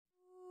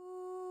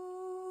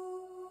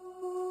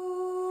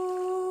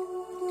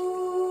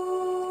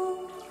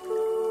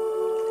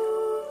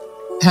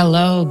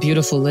Hello,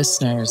 beautiful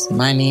listeners.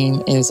 My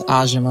name is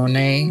Aja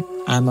Monet.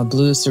 I'm a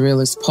blues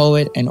surrealist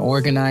poet and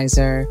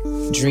organizer,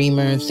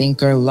 dreamer,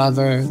 thinker,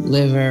 lover,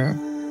 liver.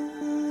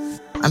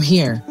 I'm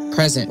here,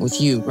 present with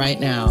you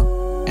right now,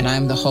 and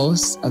I'm the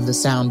host of The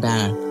Sound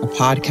Bath, a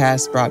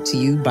podcast brought to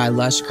you by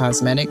Lush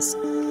Cosmetics,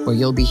 where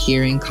you'll be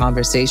hearing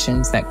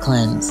conversations that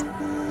cleanse.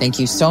 Thank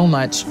you so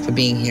much for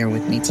being here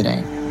with me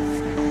today.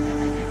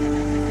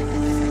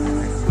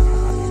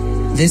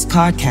 This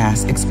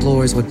podcast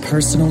explores what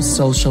personal,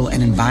 social,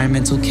 and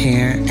environmental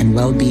care and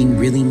well-being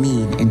really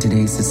mean in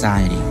today's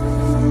society.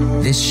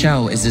 This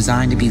show is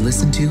designed to be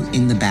listened to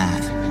in the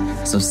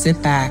bath, so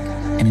sit back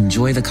and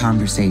enjoy the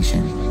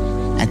conversation.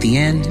 At the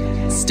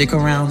end, stick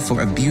around for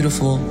a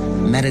beautiful,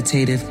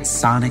 meditative,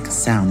 sonic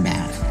sound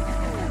bath.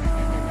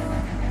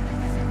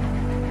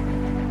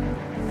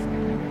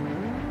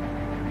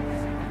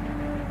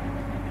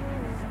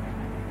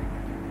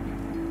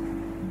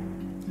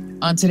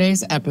 On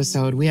today's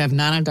episode, we have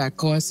Nana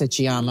Darkoa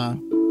Sekyiamah,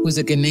 who's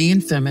a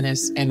Ghanaian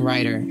feminist and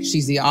writer.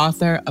 She's the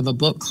author of a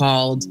book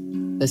called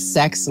The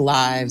Sex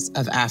Lives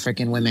of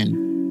African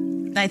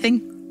Women. I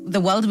think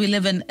the world we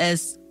live in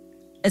is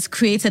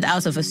created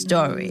out of a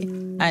story,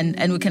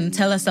 and we can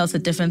tell ourselves a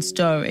different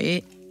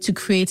story to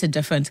create a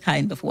different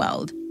kind of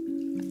world.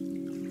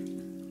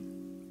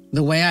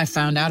 The way I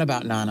found out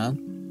about Nana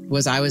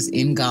was I was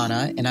in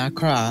Ghana, in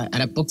Accra,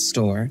 at a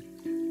bookstore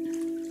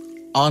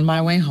on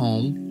my way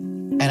home,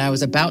 and I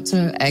was about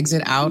to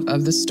exit out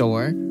of the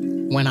store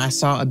when I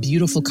saw a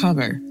beautiful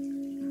cover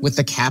with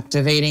the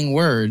captivating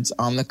words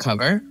on the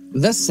cover,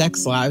 The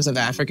Sex Lives of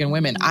African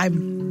Women. I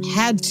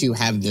had to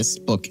have this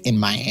book in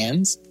my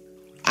hands.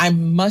 I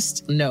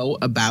must know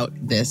about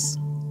this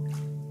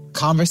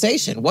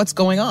conversation. What's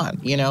going on,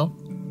 you know?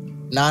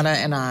 Nana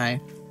and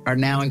I are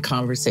now in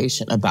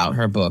conversation about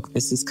her book.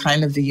 This is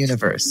kind of the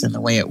universe and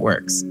the way it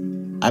works.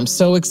 I'm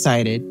so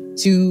excited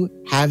to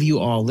have you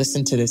all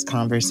listen to this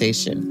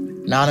conversation.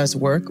 Nana's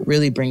work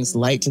really brings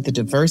light to the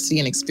diversity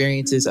and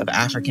experiences of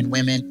African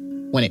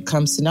women when it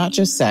comes to not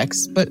just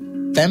sex, but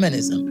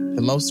feminism,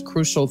 the most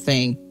crucial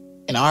thing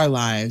in our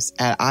lives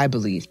at, I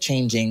believe,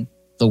 changing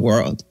the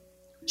world.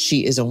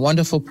 She is a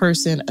wonderful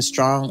person, a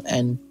strong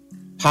and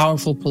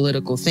powerful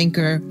political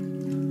thinker,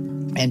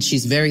 and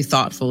she's very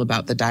thoughtful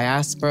about the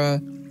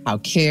diaspora, how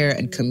care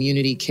and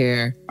community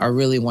care are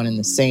really one and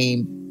the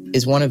same,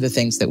 is one of the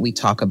things that we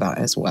talk about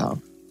as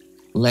well.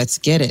 Let's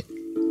get it.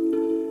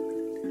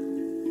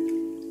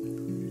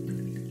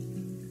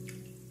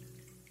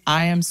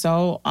 I am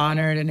so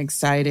honored and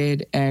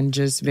excited and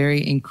just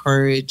very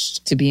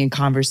encouraged to be in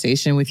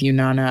conversation with you,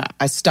 Nana.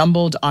 I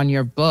stumbled on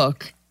your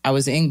book. I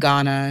was in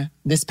Ghana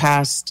this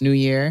past New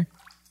Year.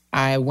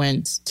 I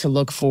went to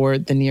look for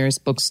the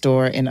nearest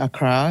bookstore in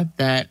Accra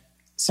that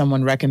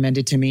someone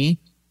recommended to me.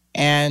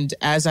 And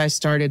as I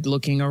started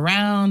looking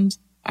around,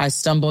 I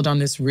stumbled on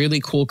this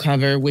really cool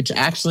cover, which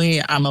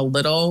actually I'm a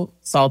little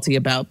salty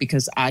about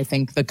because I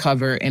think the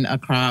cover in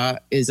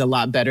Accra is a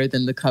lot better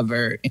than the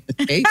cover in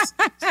the States.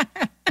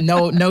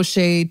 No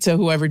shade to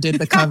whoever did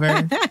the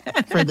cover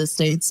for the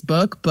States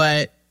book,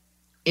 but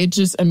it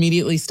just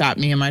immediately stopped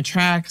me in my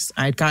tracks.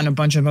 I'd gotten a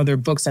bunch of other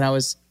books and I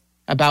was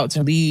about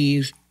to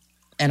leave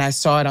and I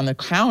saw it on the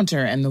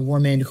counter and the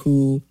woman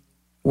who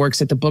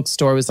works at the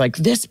bookstore was like,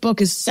 this book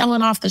is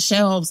selling off the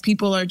shelves.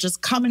 People are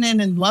just coming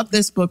in and love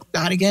this book.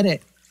 Gotta get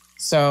it.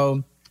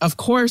 So, of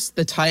course,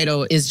 the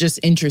title is just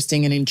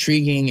interesting and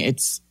intriguing.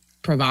 It's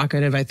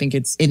provocative. I think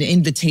it's an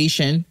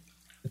invitation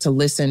to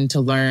listen, to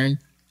learn.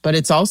 But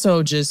it's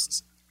also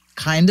just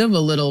kind of a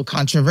little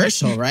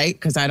controversial, right?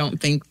 Because I don't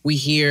think we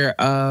hear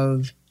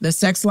of the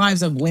sex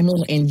lives of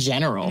women in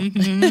general.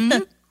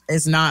 Mm-hmm.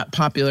 It's not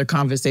popular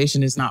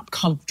conversation. It's not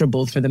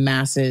comfortable for the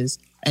masses.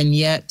 And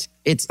yet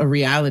it's a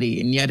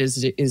reality. And yet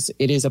it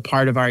is a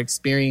part of our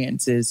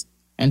experiences.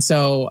 And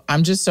so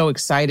I'm just so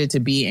excited to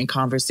be in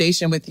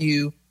conversation with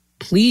you.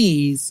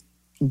 Please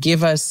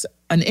give us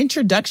an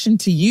introduction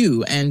to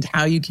you and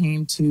how you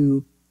came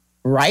to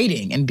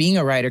writing and being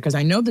a writer, because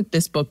I know that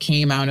this book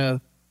came out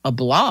of a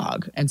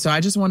blog. And so I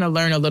just want to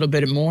learn a little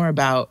bit more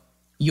about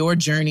your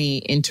journey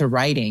into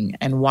writing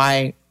and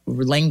why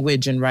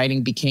language and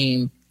writing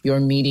became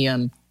your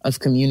medium of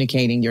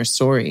communicating your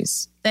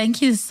stories.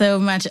 Thank you so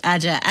much,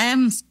 Aja. I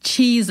am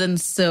cheesing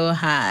so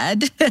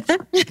hard.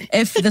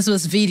 If this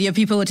was video,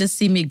 people would just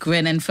see me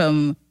grinning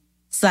from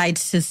side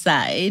to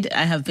side.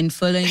 I have been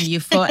following you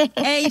for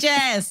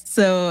ages.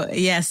 So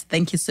yes,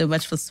 thank you so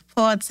much for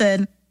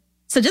supporting.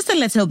 So just a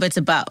little bit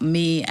about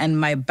me and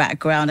my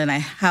background and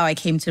how I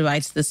came to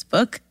write this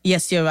book.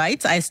 Yes, you're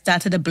right. I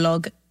started a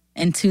blog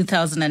in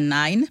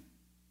 2009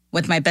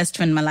 with my best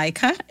friend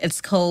Malaika.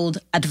 It's called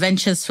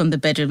Adventures from the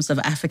Bedrooms of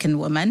African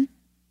Women.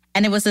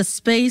 And it was a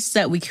space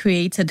that we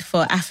created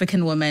for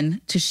African women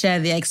to share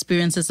their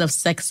experiences of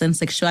sex and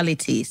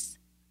sexualities.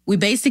 We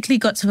basically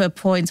got to a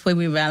point where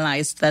we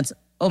realized that,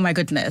 oh my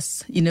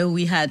goodness,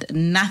 we had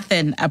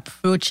nothing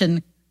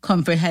approaching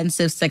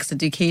comprehensive sex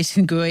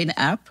education growing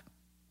up.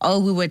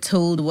 All we were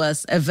told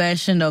was a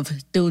version of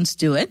don't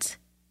do it.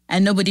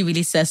 And nobody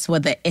really says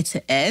what the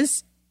it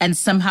is. and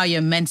somehow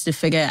you're meant to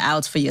figure it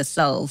out for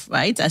yourself,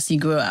 right, as you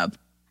grow up.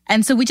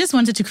 And so we just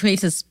wanted to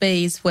create a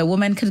space where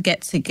women could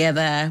get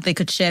together, they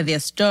could share their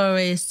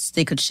stories,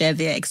 they could share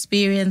their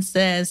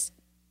experiences.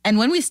 And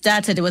when we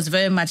started, it was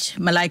very much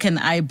Malika and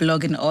I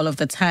blogging all of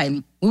the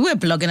time. We were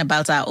blogging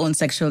about our own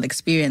sexual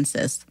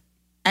experiences.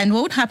 And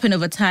what would happen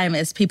over time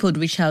is people would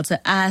reach out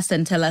to us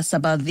and tell us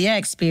about their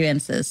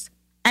experiences.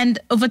 And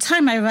over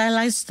time, I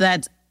realized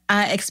that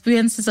our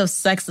experiences of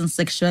sex and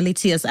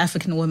sexuality as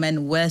African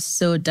women were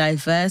so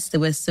diverse, they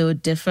were so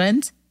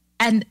different,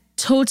 and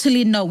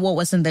totally not what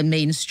was in the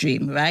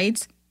mainstream,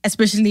 right?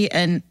 Especially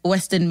in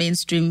Western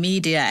mainstream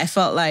media, I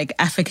felt like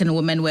African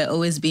women were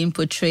always being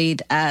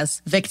portrayed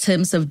as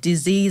victims of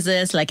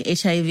diseases like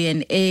HIV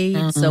and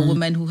AIDS, or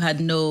women who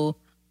had no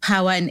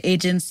power and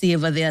agency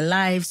over their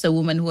lives, or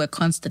women who were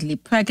constantly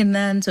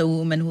pregnant, or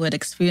women who had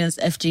experienced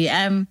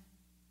FGM.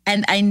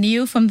 And I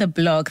knew from the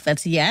blog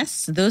that,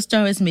 yes, those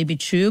stories may be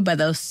true, but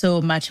there's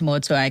so much more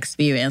to our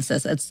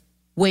experiences. It's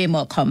way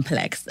more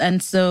complex.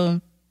 And so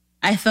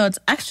I thought,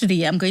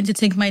 actually, I'm going to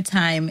take my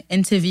time,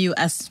 interview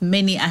as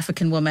many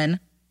African women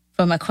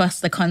from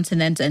across the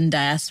continent and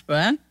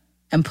diaspora,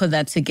 and put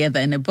that together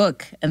in a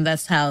book. And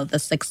that's how The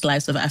 6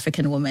 Lives of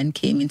African Women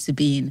came into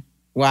being.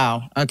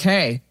 Wow.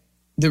 Okay.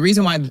 The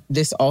reason why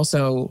this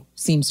also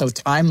seemed so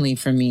timely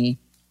for me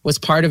was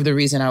part of the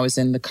reason I was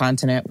in the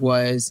continent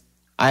was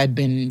I had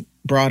been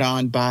brought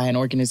on by an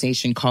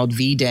organization called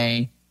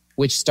V-Day,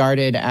 which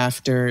started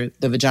after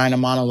the Vagina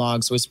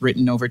Monologues was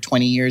written over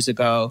 20 years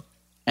ago.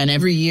 And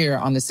every year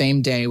on the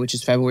same day, which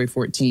is February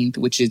 14th,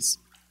 which is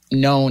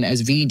known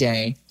as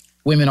V-Day,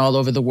 women all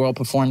over the world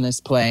perform this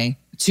play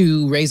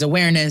to raise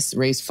awareness,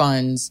 raise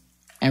funds,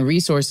 and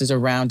resources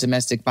around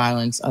domestic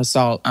violence,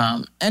 assault,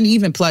 and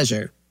even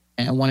pleasure.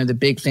 And one of the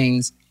big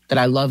things that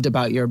I loved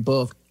about your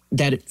book,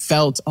 that it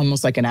felt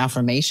almost like an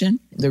affirmation.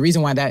 The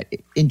reason why that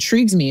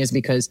intrigues me is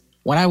because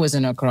when I was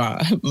in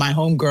Accra, my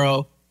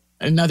homegirl,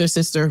 another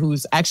sister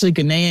who's actually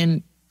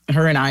Ghanaian,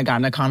 her and I got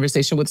in a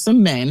conversation with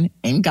some men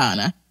in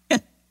Ghana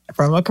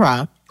from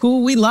Accra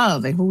who we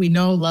love and who we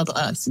know love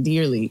us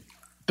dearly.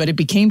 But it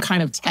became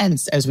kind of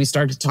tense as we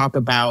started to talk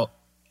about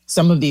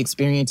some of the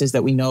experiences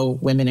that we know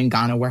women in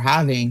Ghana were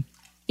having.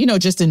 You know,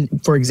 just in,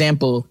 for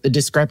example, the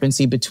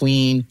discrepancy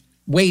between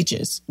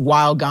wages.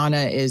 While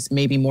Ghana is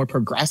maybe more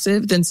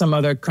progressive than some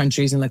other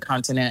countries in the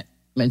continent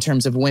in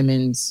terms of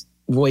women's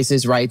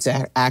voices, rights,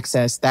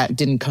 access, that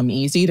didn't come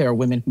easy. There are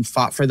women who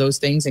fought for those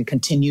things and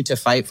continue to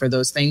fight for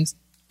those things.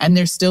 And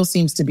there still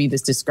seems to be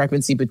this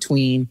discrepancy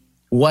between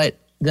what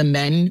the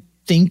men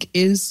think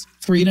is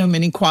freedom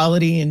and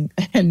equality and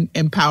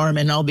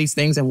empowerment and all these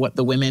things and what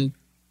the women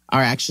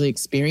are actually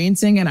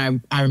experiencing.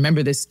 And I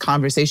remember this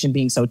conversation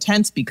being so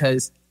tense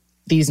because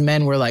these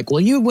men were like, well,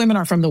 you women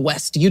are from the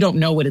West. You don't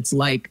know what it's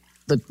like.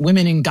 The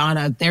women in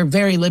Ghana, they're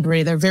very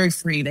liberated. They're very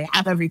free. They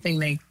have everything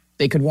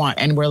they could want.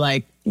 And we're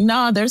like,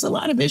 no, there's a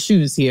lot of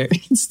issues here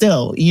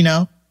still, you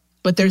know?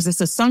 But there's this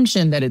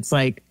assumption that it's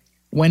like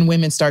when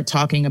women start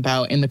talking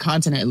about, in the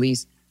continent at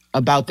least,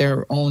 about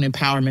their own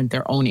empowerment,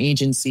 their own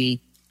agency,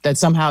 that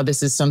somehow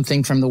this is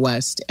something from the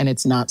West and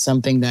it's not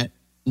something that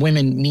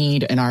women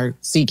need and are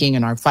seeking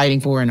and are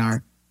fighting for and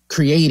are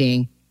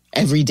creating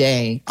every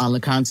day on the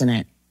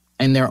continent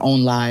in their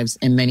own lives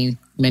in many,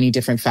 many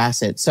different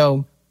facets.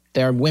 So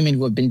there are women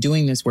who have been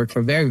doing this work for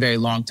a very, very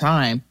long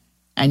time.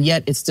 And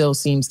yet it still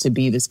seems to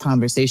be this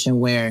conversation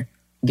where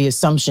the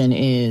assumption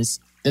is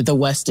that the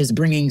West is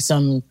bringing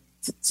some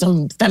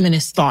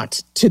feminist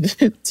thought to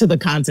the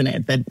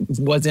continent that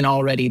wasn't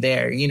already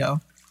there, you know?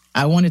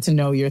 I wanted to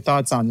know your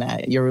thoughts on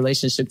that, your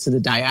relationship to the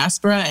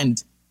diaspora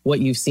and what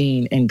you've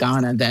seen in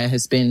Ghana that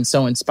has been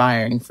so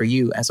inspiring for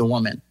you as a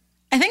woman.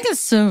 I think it's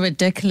so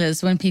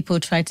ridiculous when people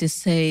try to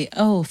say,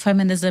 oh,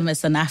 feminism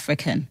is an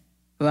African,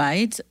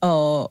 right?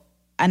 Or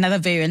another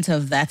variant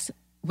of that,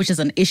 which is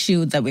an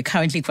issue that we're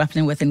currently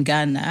grappling with in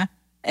Ghana,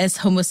 is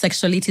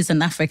homosexuality is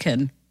an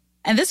African.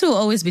 And this will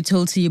always be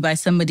told to you by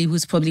somebody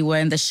who's probably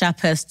wearing the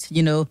sharpest,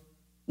 you know,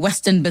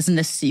 Western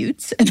business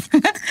suit.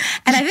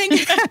 And I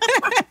think...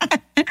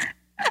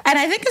 And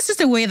I think it's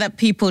just a way that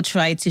people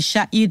try to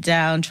shut you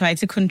down, try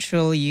to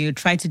control you,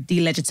 try to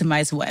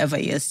delegitimize whatever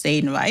you're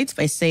saying, right?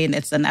 By saying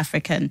it's an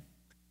African.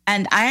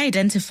 And I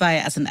identify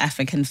as an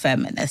African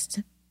feminist.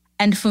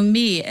 And for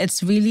me,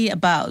 it's really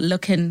about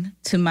looking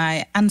to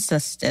my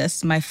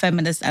ancestors, my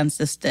feminist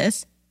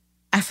ancestors,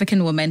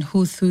 African women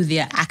who through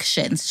their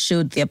actions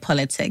showed their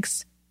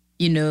politics,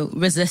 you know,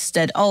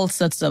 resisted all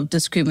sorts of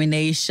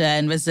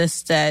discrimination,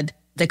 resisted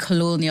the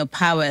colonial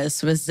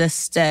powers,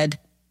 resisted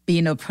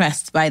being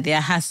oppressed by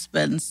their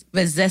husbands,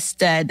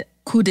 resisted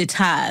coup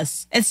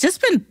d'etats. It's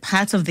just been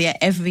part of their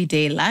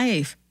everyday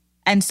life.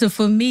 And so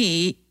for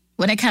me,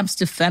 when it comes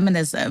to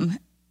feminism,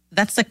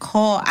 that's a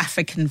core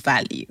African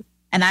value.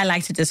 And I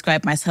like to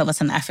describe myself as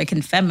an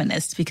African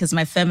feminist because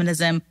my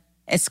feminism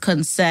is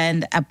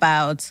concerned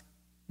about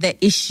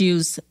the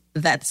issues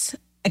that's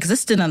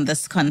existing on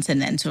this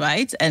continent,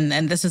 right? And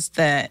this is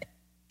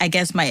I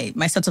guess, my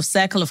sort of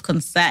circle of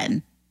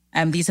concern.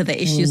 These are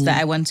the issues that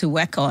I want to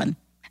work on.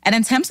 And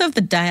in terms of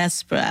the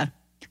diaspora,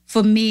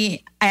 for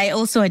me, I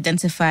also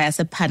identify as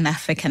a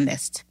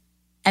Pan-Africanist.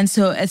 And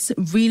so it's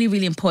really,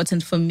 really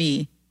important for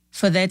me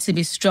for there to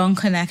be strong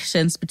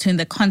connections between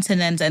the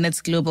continent and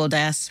its global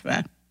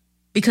diaspora.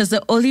 Because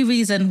the only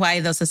reason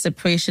why there's a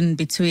separation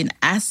between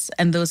us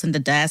and those in the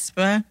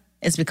diaspora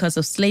is because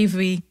of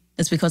slavery,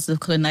 it's because of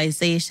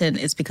colonization,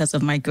 it's because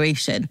of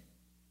migration.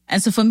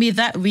 And so for me,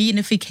 that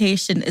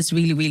reunification is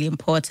really, really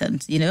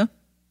important, you know?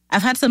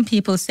 I've had some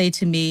people say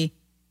to me,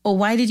 oh,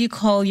 why did you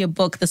call your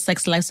book The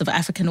Sex Lives of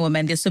African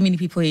Women? There's so many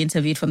people you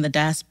interviewed from the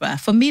diaspora.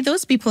 For me,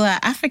 those people are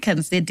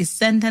Africans. They're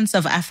descendants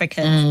of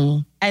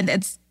Africans. And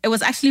it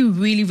was actually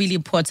really, really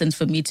important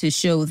for me to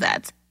show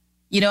that.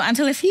 You know,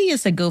 until a few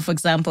years ago, for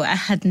example, I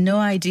had no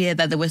idea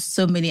that there were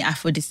so many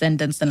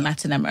Afro-descendants in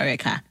Latin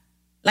America.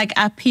 Like,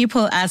 our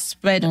people are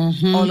spread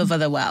all over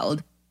the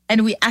world.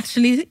 And we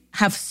actually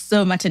have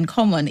so much in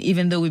common,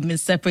 even though we've been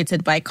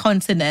separated by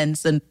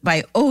continents and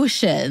by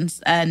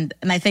oceans. And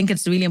I think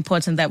it's really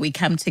important that we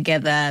come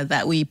together,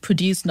 that we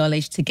produce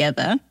knowledge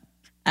together,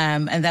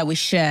 and that we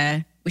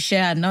share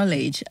our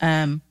knowledge.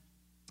 And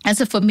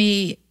so for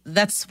me,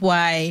 that's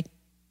why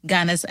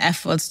Ghana's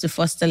efforts to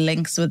foster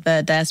links with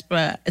the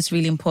diaspora is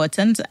really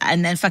important.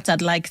 And in fact,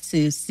 I'd like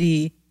to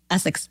see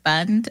us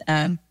expand.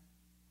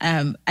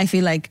 I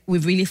feel like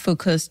we've really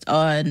focused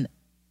on,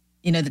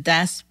 you know, the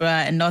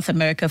diaspora in North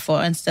America,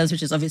 for instance,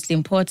 which is obviously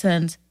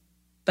important.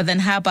 But then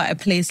how about a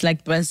place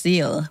like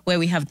Brazil, where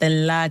we have the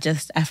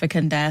largest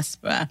African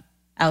diaspora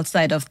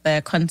outside of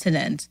the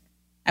continent?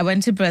 I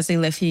went to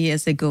Brazil a few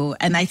years ago,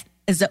 and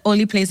it's the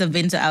only place I've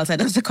been to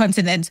outside of the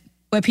continent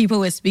where people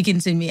were speaking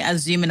to me,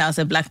 assuming I was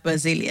a Black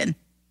Brazilian,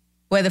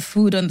 where the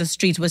food on the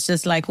street was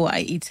just like what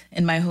I eat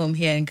in my home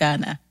here in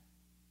Ghana.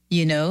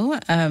 You know?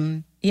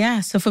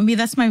 So for me,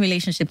 that's my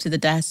relationship to the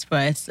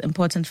diaspora. It's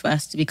important for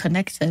us to be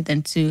connected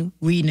and to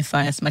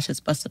reunify as much as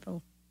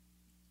possible.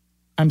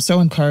 I'm so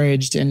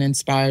encouraged and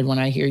inspired when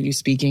I hear you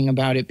speaking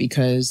about it,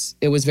 because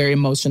it was very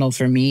emotional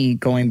for me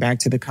going back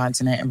to the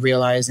continent and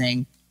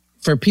realizing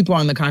for people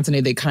on the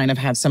continent, they kind of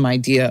have some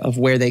idea of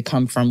where they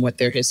come from, what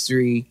their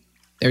history,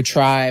 their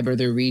tribe or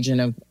their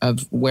region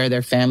of where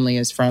their family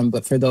is from.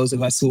 But for those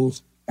of us who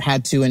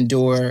had to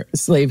endure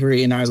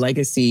slavery and our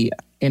legacy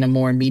in a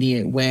more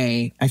immediate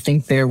way, I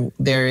think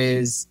there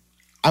is,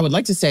 I would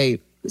like to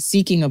say,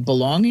 seeking of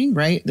belonging,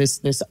 right?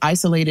 This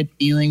isolated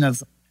feeling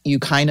of you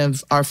kind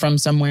of are from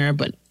somewhere,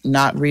 but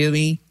not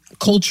really.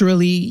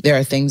 Culturally, there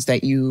are things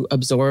that you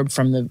absorb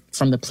from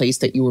the place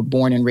that you were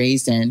born and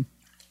raised in.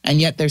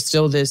 And yet there's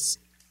still this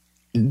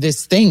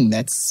thing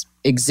that's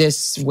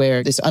exists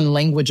where this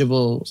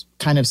unlanguageable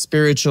kind of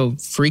spiritual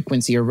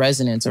frequency or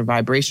resonance or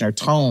vibration or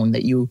tone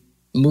that you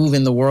move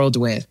in the world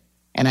with.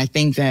 And I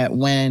think that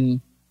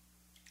when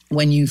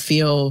you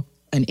feel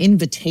an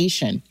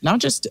invitation, not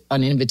just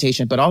an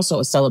invitation, but also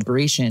a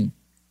celebration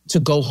to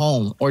go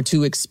home or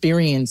to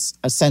experience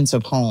a sense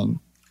of home,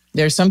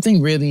 there's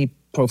something really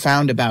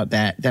profound about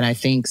that I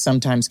think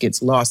sometimes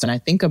gets lost. And I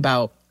think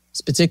about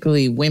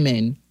particularly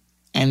women,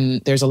 and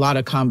there's a lot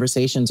of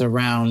conversations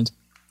around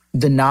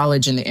the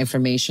knowledge and the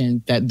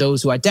information that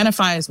those who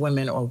identify as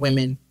women or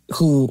women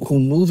who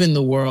move in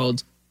the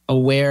world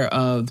aware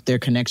of their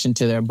connection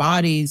to their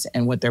bodies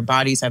and what their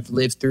bodies have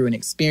lived through and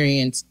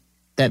experienced,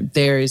 that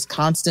there is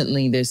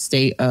constantly this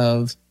state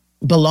of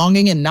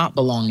belonging and not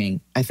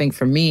belonging. I think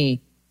for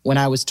me, when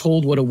I was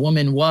told what a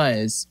woman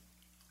was,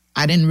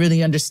 I didn't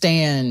really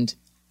understand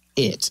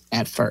it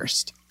at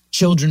first.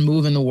 Children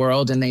move in the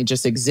world and they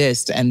just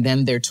exist. And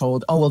then they're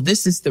told, oh, well,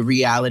 this is the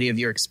reality of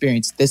your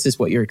experience. This is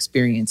what your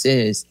experience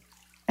is.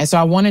 And so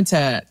I wanted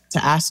to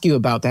ask you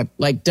about that.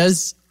 Like,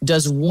 does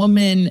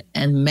woman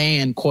and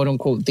man, quote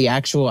unquote, the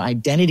actual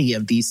identity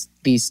of these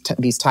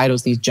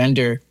titles, these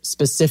gender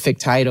specific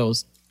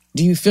titles,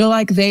 do you feel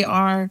like they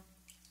are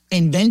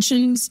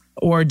inventions,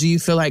 or do you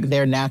feel like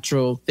they're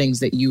natural things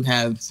that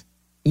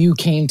you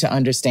came to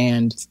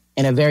understand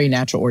in a very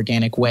natural,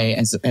 organic way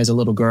as a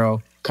little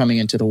girl coming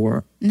into the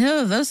world?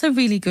 No, those are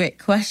really great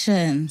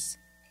questions.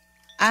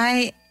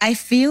 I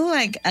feel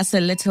like as a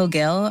little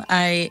girl,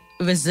 I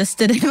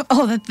resisted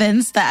all the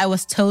things that I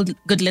was told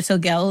good little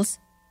girls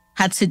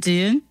had to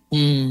do.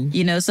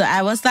 You know, so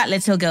I was that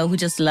little girl who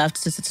just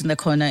loved to sit in the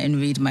corner and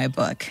read my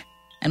book.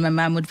 And my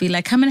mom would be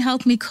like, come and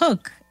help me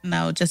cook. And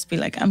I would just be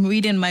like, I'm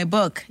reading my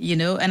book, you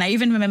know? And I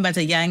even remember at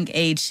a young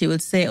age, she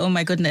would say, oh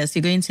my goodness,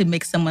 you're going to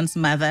make someone's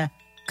mother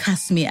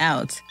cast me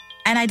out.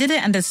 And I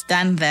didn't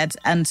understand that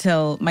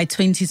until my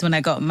 20s when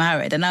I got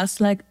married. And I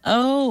was like,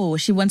 oh,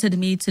 she wanted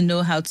me to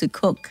know how to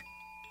cook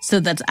so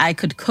that I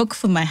could cook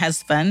for my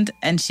husband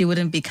and she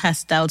wouldn't be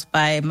cast out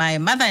by my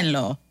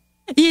mother-in-law,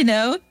 you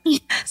know?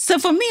 So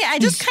for me, I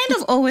just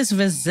kind of always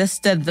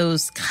resisted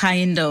those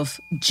kind of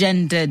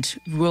gendered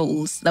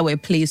roles that were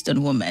placed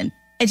on women.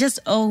 It just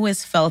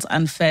always felt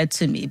unfair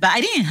to me. But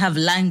I didn't have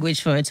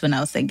language for it when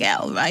I was a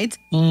girl, right?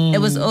 It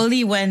was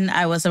only when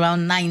I was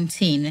around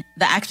 19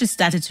 that I actually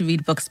started to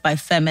read books by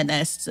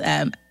feminists.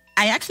 I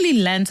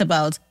actually learned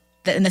about,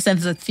 in a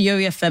sense, the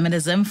theory of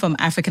feminism from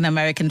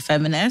African-American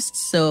feminists.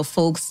 So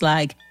folks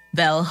like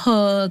Bell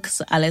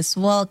Hooks, Alice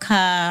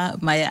Walker,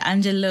 Maya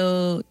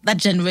Angelou, that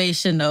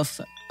generation of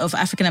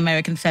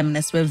African-American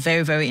feminists were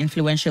very, very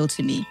influential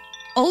to me.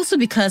 Also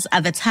because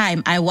at the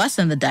time I was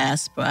in the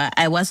diaspora,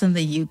 I was in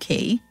the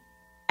UK.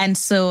 And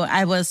so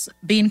I was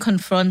being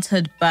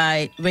confronted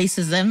by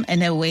racism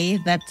in a way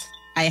that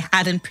I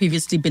hadn't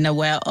previously been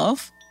aware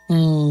of.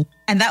 And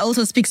that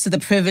also speaks to the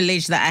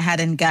privilege that I had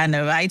in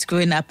Ghana, right?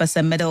 Growing up as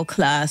a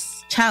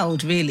middle-class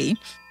child, really.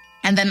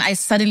 And then I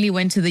suddenly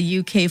went to the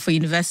UK for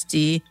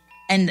university.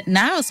 And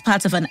now I was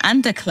part of an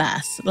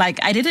underclass. Like,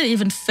 I didn't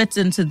even fit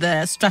into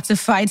the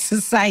stratified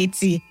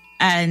society.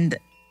 And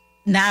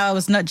now I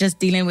was not just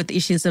dealing with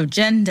issues of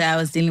gender, I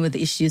was dealing with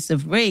issues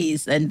of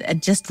race and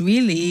just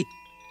really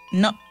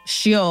not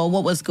sure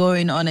what was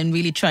going on and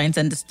really trying to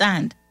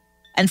understand.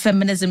 And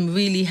feminism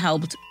really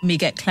helped me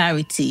get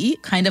clarity,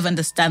 kind of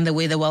understand the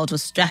way the world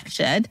was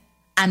structured,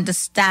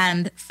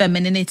 understand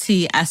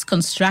femininity as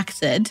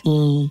constructed.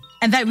 And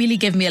that really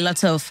gave me a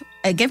lot of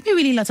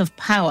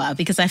power,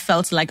 because I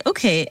felt like,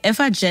 okay,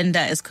 if our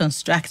gender is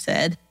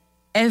constructed,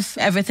 if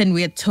everything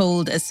we are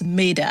told is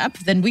made up,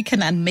 then we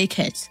can unmake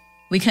it.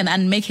 We can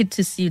unmake it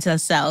to suit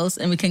ourselves,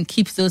 and we can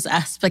keep those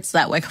aspects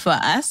that work for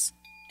us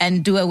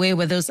and do away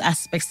with those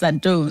aspects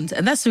that don't.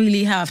 And that's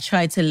really how I've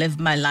tried to live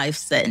my life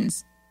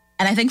since.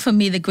 And I think for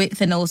me, the great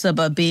thing also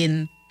about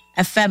being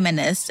a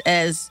feminist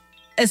is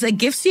it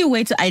gives you a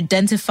way to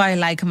identify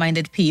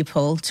like-minded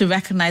people, to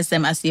recognize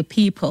them as your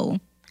people,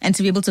 and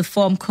to be able to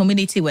form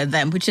community with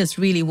them, which is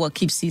really what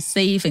keeps you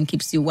safe and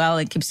keeps you well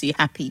and keeps you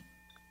happy.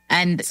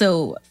 And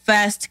so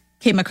first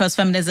came across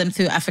feminism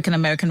through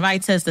African-American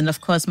writers. And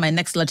of course, my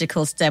next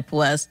logical step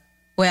was,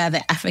 where are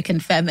the African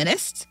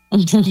feminists,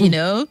 you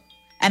know?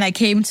 And I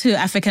came to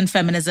African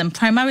feminism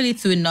primarily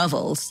through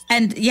novels.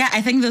 And yeah,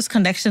 I think those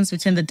connections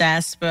between the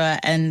diaspora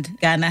and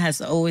Ghana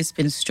has always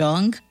been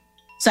strong.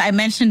 So I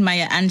mentioned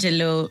Maya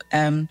Angelou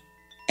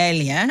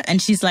earlier, and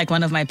she's like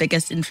one of my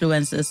biggest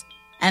influences.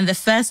 And the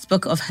first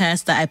book of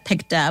hers that I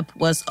picked up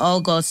was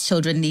All God's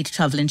Children Need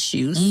Traveling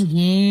Shoes.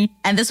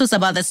 And this was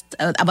about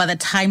the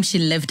time she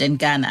lived in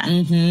Ghana,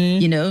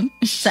 you know?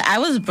 So I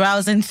was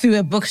browsing through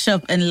a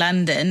bookshop in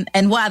London,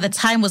 and what at the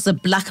time was a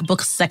black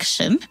book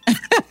section.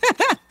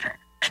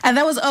 And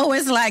there was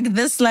always like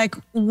this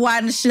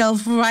one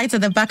shelf right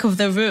at the back of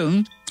the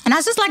room. And I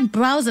was just like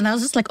browsing. I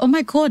was just like, oh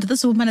my God,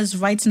 this woman is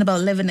writing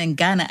about living in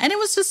Ghana. And it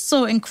was just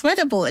so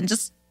incredible and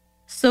just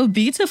so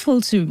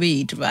beautiful to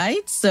read,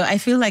 right? So I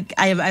feel like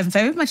I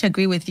very much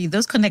agree with you.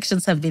 Those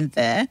connections have been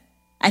there.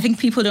 I think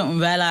people don't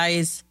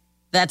realize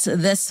that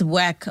this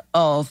work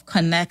of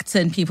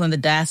connecting people in the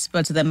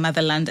diaspora to the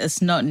motherland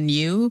is not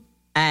new.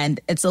 And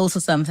it's also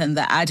something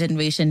that our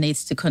generation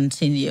needs to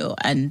continue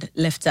and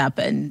lift up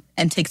and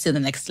take to the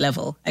next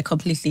level. I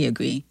completely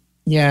agree.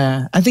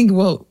 Yeah, I think,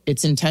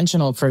 it's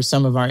intentional for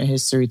some of our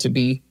history to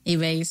be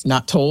erased,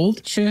 not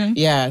told. True.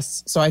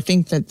 Yes. So I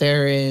think that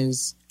there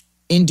is,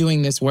 in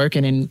doing this work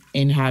and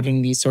in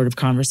having these sort of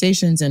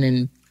conversations and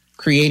in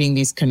creating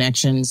these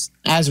connections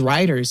as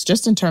writers,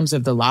 just in terms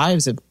of the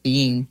lives of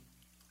being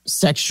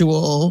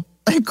sexual,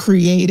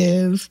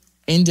 creative,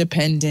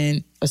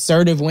 independent,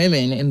 assertive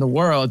women in the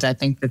world, I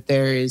think that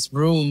there is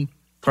room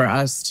for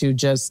us to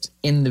just,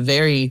 in the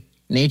very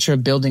nature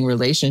of building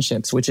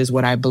relationships, which is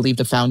what I believe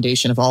the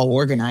foundation of all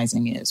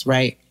organizing is,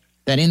 right?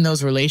 That in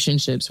those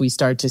relationships, we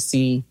start to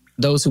see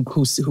those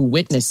who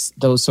witness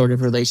those sort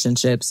of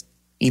relationships,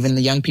 even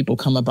the young people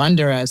come up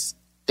under us,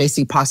 they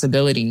see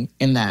possibility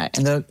in that.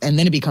 And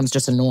then it becomes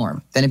just a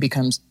norm. Then it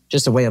becomes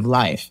just a way of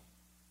life.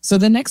 So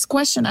the next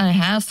question I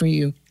have for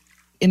you,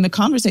 in the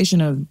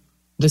conversation of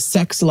the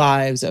sex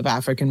lives of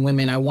African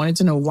women, I wanted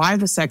to know why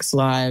the sex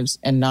lives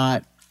and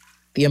not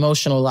the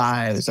emotional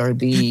lives or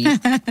the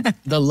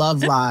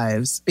love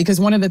lives. Because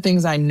one of the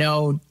things I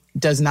know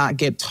does not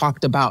get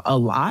talked about a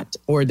lot,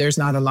 or there's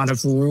not a lot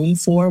of room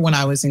for when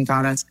I was in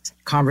Ghana,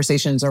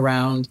 conversations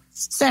around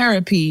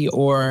therapy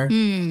or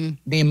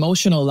the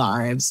emotional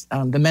lives,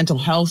 the mental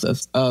health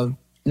of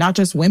not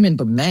just women,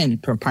 but men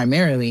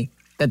primarily,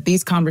 that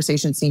these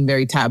conversations seem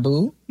very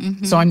taboo.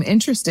 So I'm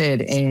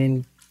interested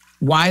in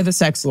why the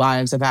sex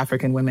lives of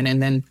African women,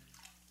 and then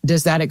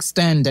does that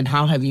extend, and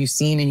how have you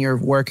seen in your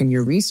work and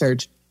your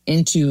research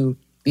into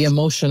the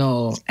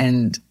emotional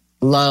and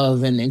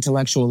love and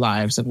intellectual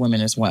lives of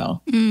women as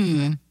well?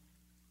 I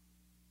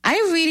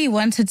really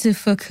wanted to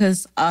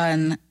focus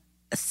on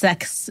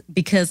sex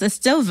because it's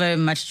still very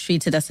much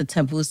treated as a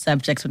taboo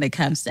subject when it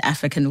comes to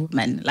African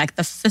women, like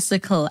the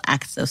physical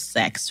acts of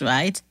sex,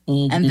 right?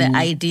 And the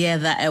idea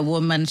that a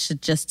woman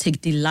should just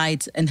take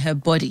delight in her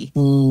body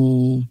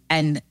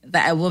and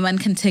that a woman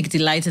can take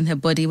delight in her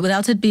body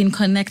without it being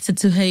connected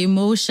to her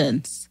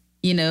emotions,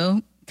 you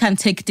know, can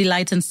take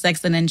delight in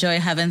sex and enjoy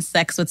having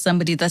sex with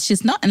somebody that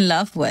she's not in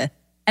love with.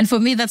 And for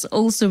me, that's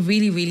also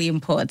really, really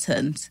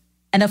important.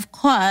 And of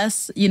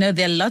course, you know,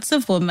 there are lots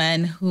of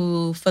women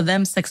who, for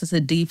them, sex is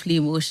a deeply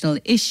emotional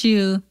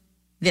issue.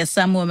 There are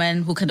some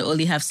women who can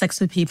only have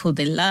sex with people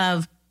they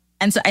love.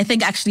 And so I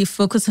think actually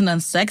focusing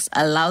on sex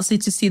allows you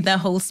to see the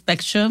whole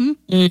spectrum,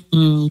 and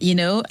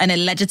it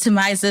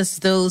legitimizes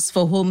those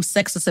for whom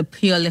sex is a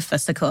purely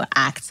physical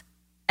act.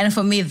 And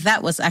for me,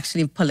 that was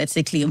actually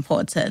politically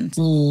important.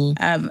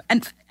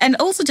 And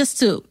also just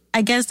to,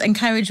 I guess,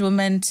 encourage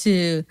women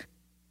to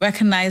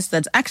recognize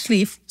that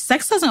actually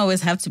sex doesn't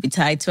always have to be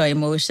tied to our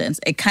emotions.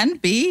 It can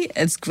be.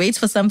 It's great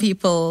for some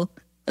people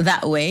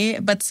that way,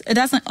 but it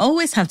doesn't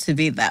always have to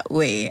be that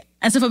way.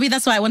 And so for me,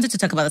 that's why I wanted to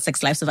talk about the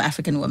sex lives of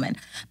African women.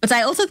 But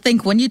I also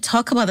think when you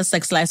talk about the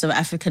sex lives of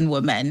African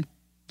women,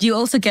 you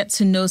also get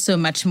to know so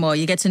much more.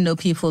 You get to know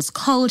people's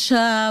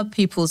culture,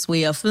 people's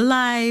way of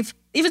life,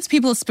 even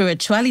people's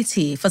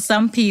spirituality. For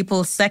some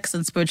people, sex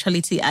and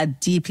spirituality are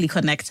deeply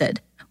connected.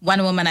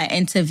 One woman I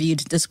interviewed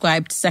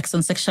described sex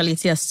and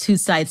sexuality as two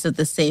sides of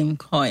the same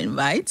coin,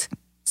 right?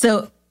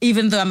 So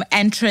even though I'm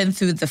entering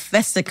through the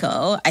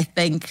physical, I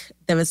think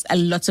there is a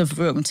lot of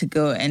room to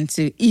go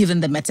into even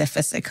the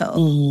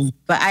metaphysical.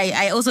 But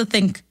I also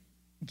think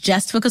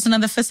just focusing on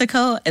the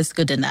physical is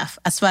good enough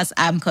as far as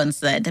I'm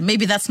concerned.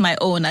 Maybe that's my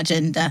own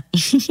agenda.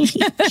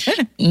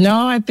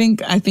 No, I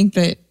think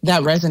that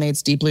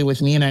resonates deeply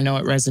with me. And I know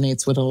it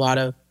resonates with a lot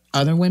of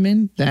other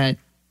women, that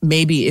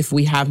maybe if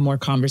we have more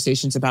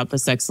conversations about the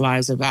sex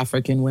lives of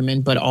African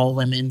women, but all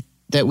women,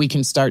 that we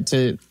can start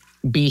to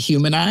be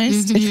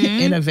humanized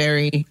in a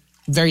very,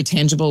 very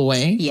tangible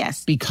way.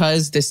 Yes.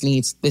 Because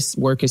this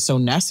work is so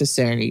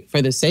necessary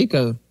for the sake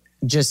of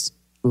just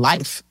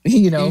life,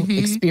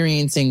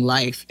 experiencing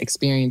life,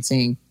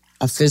 experiencing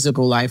a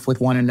physical life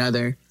with one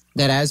another,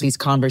 that as these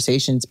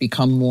conversations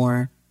become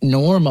more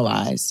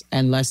normalized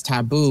and less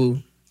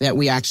taboo, that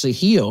we actually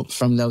heal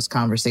from those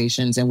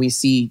conversations and we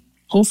see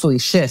hopefully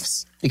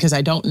shifts. Because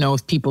I don't know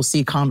if people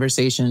see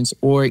conversations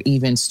or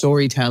even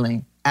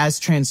storytelling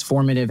as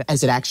transformative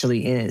as it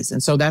actually is.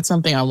 And so that's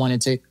something I wanted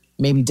to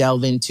maybe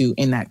delve into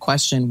in that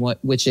question,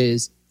 which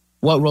is,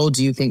 what role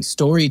do you think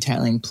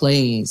storytelling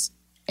plays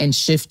in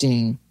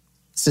shifting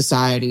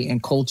society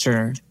and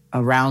culture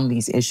around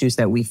these issues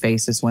that we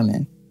face as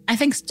women? I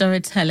think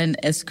storytelling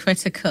is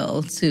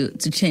critical to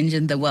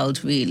changing the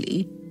world,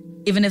 really.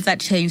 Even if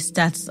that change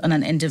starts on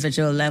an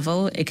individual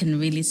level, it can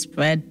really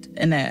spread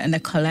in a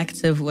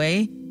collective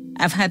way.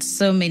 I've had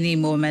so many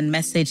women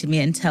message me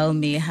and tell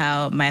me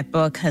how my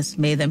book has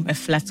made them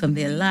reflect on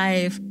their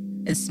life.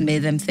 It's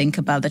made them think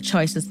about the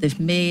choices they've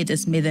made.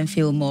 It's made them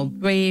feel more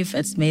brave.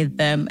 It's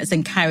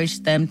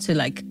encouraged them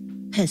to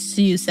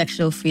pursue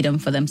sexual freedom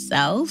for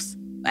themselves.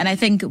 And I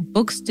think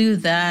books do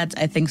that.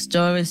 I think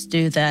stories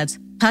do that.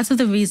 Part of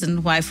the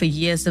reason why for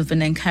years I've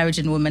been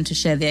encouraging women to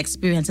share their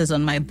experiences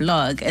on my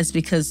blog is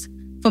because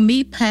for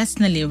me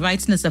personally,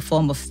 writing is a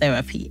form of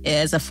therapy. It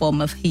is a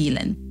form of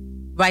healing.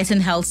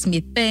 Writing helps me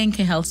think,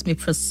 it helps me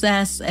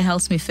process, it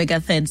helps me figure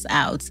things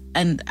out.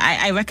 And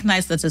I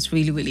recognize that it's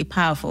really, really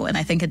powerful. And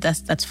I think it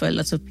does that for a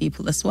lot of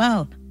people as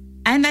well.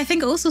 And I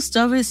think also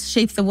stories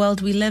shape the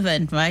world we live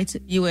in, right?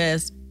 You were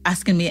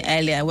asking me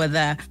earlier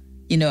whether,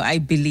 I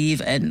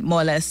believe in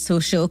more or less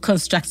social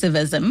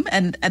constructivism.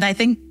 And I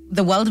think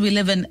the world we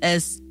live in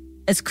is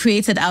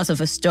created out of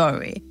a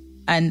story.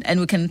 And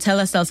we can tell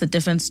ourselves a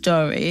different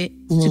story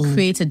to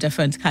create a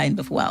different kind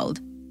of world.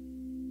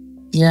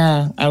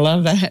 Yeah, I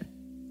love that.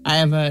 I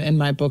have in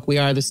my book, We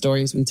Are the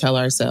Stories We Tell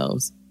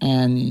Ourselves.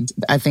 And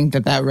I think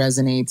that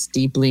resonates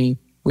deeply,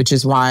 which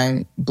is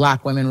why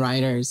Black women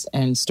writers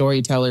and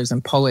storytellers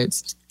and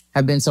poets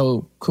have been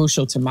so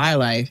crucial to my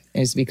life,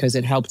 is because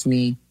it helped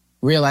me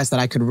realize that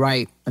I could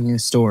write a new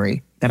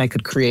story, that I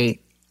could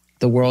create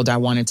the world I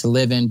wanted to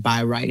live in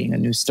by writing a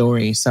new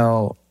story.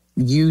 So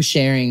you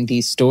sharing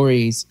these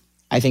stories,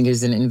 I think,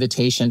 is an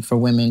invitation for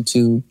women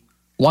to,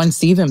 one,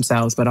 see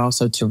themselves, but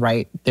also to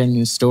write their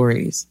new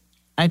stories.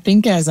 I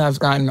think as I've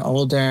gotten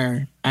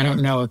older, I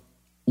don't know if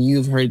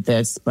you've heard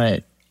this,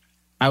 but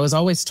I was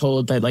always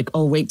told that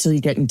wait till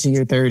you get into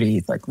your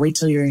 30s, wait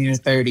till you're in your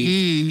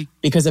 30s,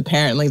 because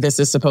apparently this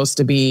is supposed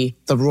to be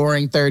the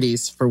roaring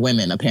 30s for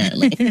women,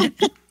 apparently.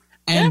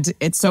 And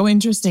it's so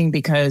interesting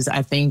because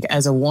I think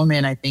as a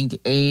woman, I think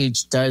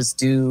age does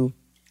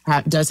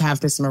have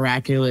this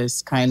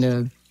miraculous kind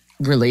of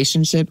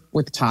relationship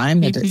with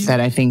time that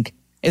I think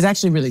is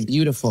actually really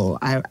beautiful.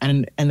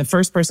 And the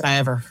first person I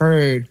ever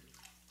heard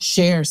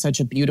share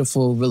such a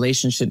beautiful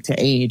relationship to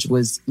age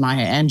was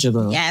Maya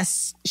Angelou.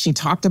 Yes. She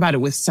talked about it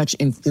with such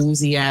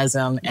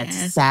enthusiasm and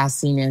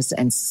sassiness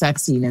and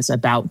sexiness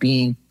about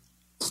being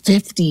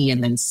 50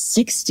 and then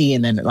 60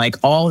 and then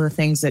all the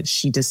things that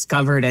she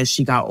discovered as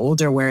she got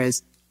older.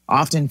 Whereas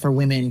often for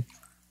women,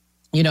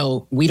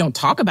 we don't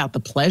talk about the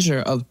pleasure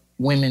of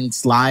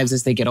women's lives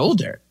as they get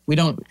older. We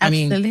don't,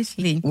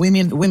 Absolutely.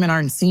 Women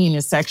aren't seen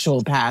as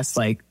sexual past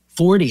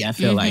 40, I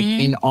feel like,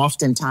 in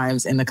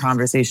oftentimes in the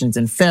conversations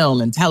in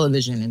film and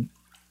television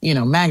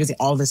and, magazine,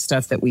 all this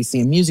stuff that we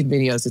see in music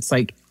videos. It's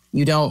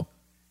you don't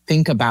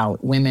think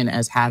about women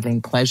as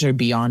having pleasure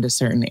beyond a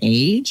certain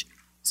age.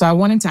 So I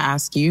wanted to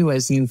ask you,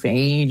 as you've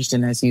aged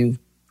and as you've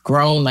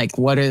grown,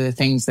 what are the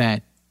things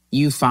that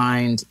you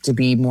find to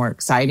be more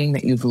exciting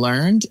that you've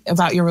learned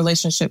about your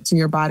relationship to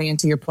your body and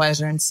to your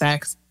pleasure and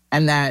sex?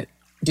 And that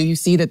Do you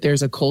see that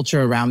there's a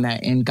culture around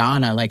that in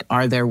Ghana? Like,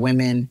 are there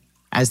women,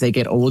 as they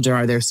get older,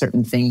 are there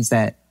certain things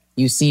that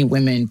you see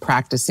women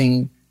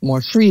practicing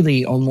more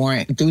freely or more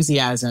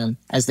enthusiasm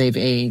as they've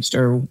aged?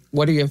 Or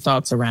what are your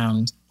thoughts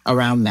around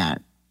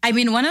that? I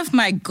mean, one of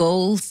my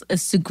goals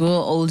is to grow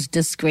old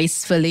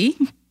disgracefully.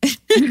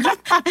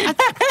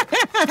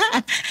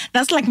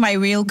 That's like my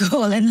real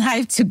goal in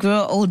life, to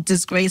grow old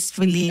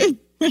disgracefully.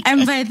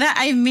 And by that,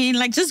 I mean,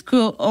 like, just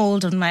grow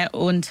old on my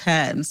own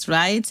terms,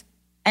 right?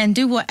 And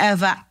do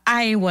whatever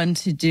I want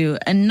to do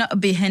and not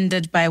be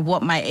hindered by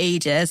what my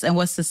age is and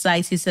what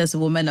society says a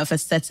woman of a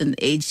certain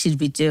age should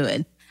be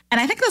doing.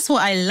 And I think that's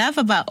what I love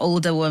about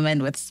older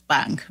women with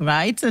Spank,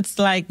 right? It's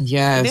like,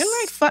 yes, they're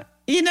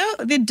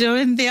like, they're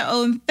doing their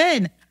own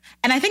thing.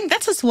 And I think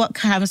that is what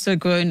comes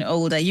with growing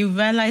older. You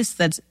realize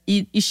that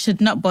you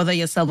should not bother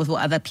yourself with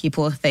what other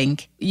people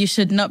think. You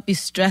should not be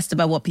stressed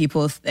about what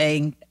people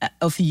think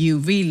of you,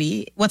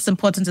 really. What's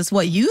important is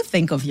what you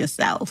think of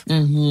yourself.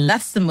 Mm-hmm.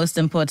 That's the most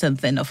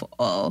important thing of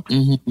all.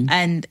 Mm-hmm.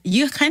 And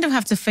you kind of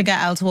have to figure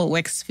out what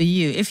works for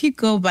you. If you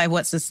go by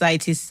what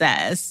society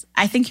says,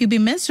 I think you'll be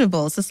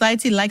miserable.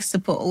 Society likes to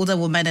put older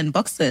women in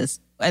boxes.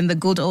 And the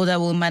good older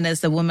woman is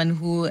the woman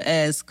who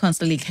is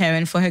constantly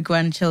caring for her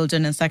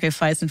grandchildren and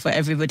sacrificing for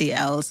everybody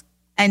else.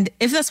 And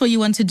if that's what you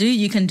want to do,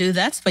 you can do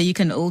that, but you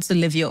can also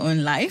live your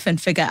own life and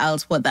figure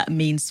out what that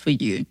means for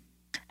you.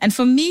 And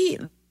for me,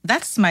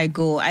 that's my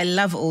goal. I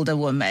love older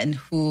women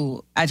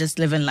who are just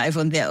living life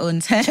on their own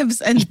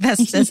terms. And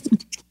that's just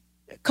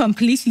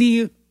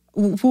completely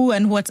who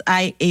and what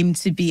I aim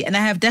to be. And I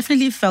have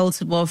definitely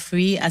felt more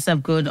free as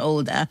I've grown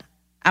older.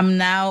 I'm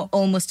now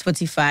almost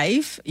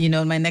 45.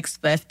 My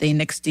next birthday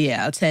next year,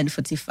 I'll turn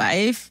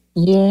 45.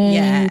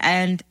 Yeah.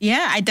 And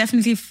I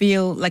definitely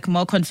feel like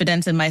more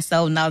confident in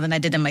myself now than I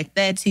did in my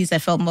 30s. I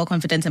felt more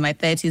confident in my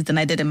 30s than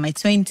I did in my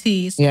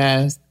 20s.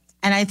 Yes.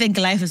 And I think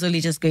life is only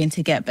just going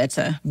to get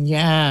better.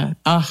 Yeah.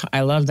 Oh,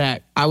 I love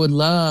that. I would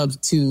love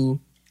to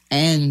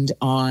end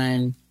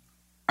on,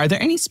 are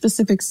there any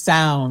specific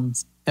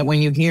sounds that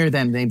when you hear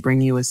them, they bring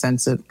you a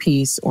sense of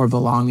peace or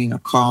belonging or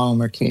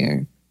calm or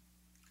care?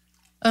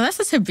 Oh, that's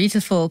such a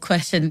beautiful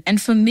question. And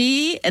for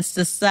me, it's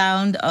the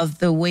sound of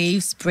the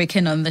waves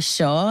breaking on the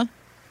shore.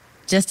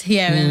 Just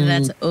hearing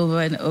that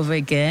over and over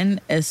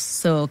again is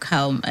so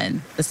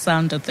calming. The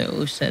sound of the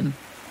ocean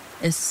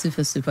is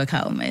super, super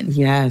calming.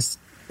 Yes.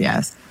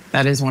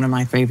 That is one of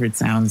my favorite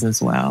sounds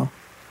as well.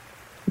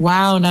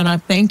 Wow, Nana,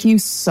 thank you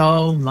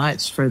so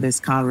much for this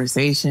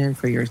conversation,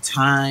 for your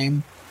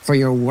time, for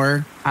your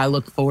work. I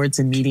look forward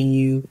to meeting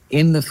you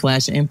in the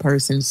flesh, in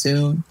person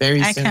soon,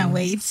 very soon. I can't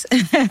wait.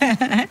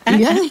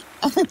 Yeah,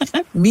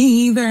 me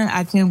either.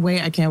 I can't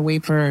wait. I can't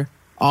wait for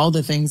all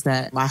the things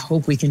that I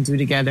hope we can do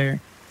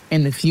together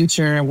in the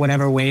future,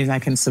 whatever ways I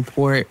can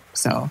support.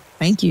 So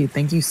thank you.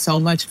 Thank you so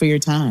much for your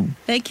time.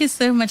 Thank you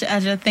so much,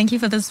 Aja. Thank you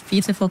for this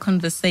beautiful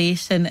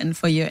conversation and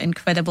for your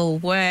incredible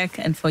work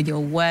and for your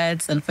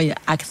words and for your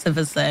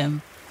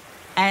activism.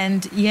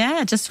 And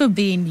just for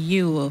being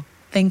you.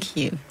 Thank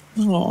you.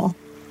 Oh,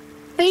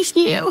 thank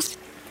you.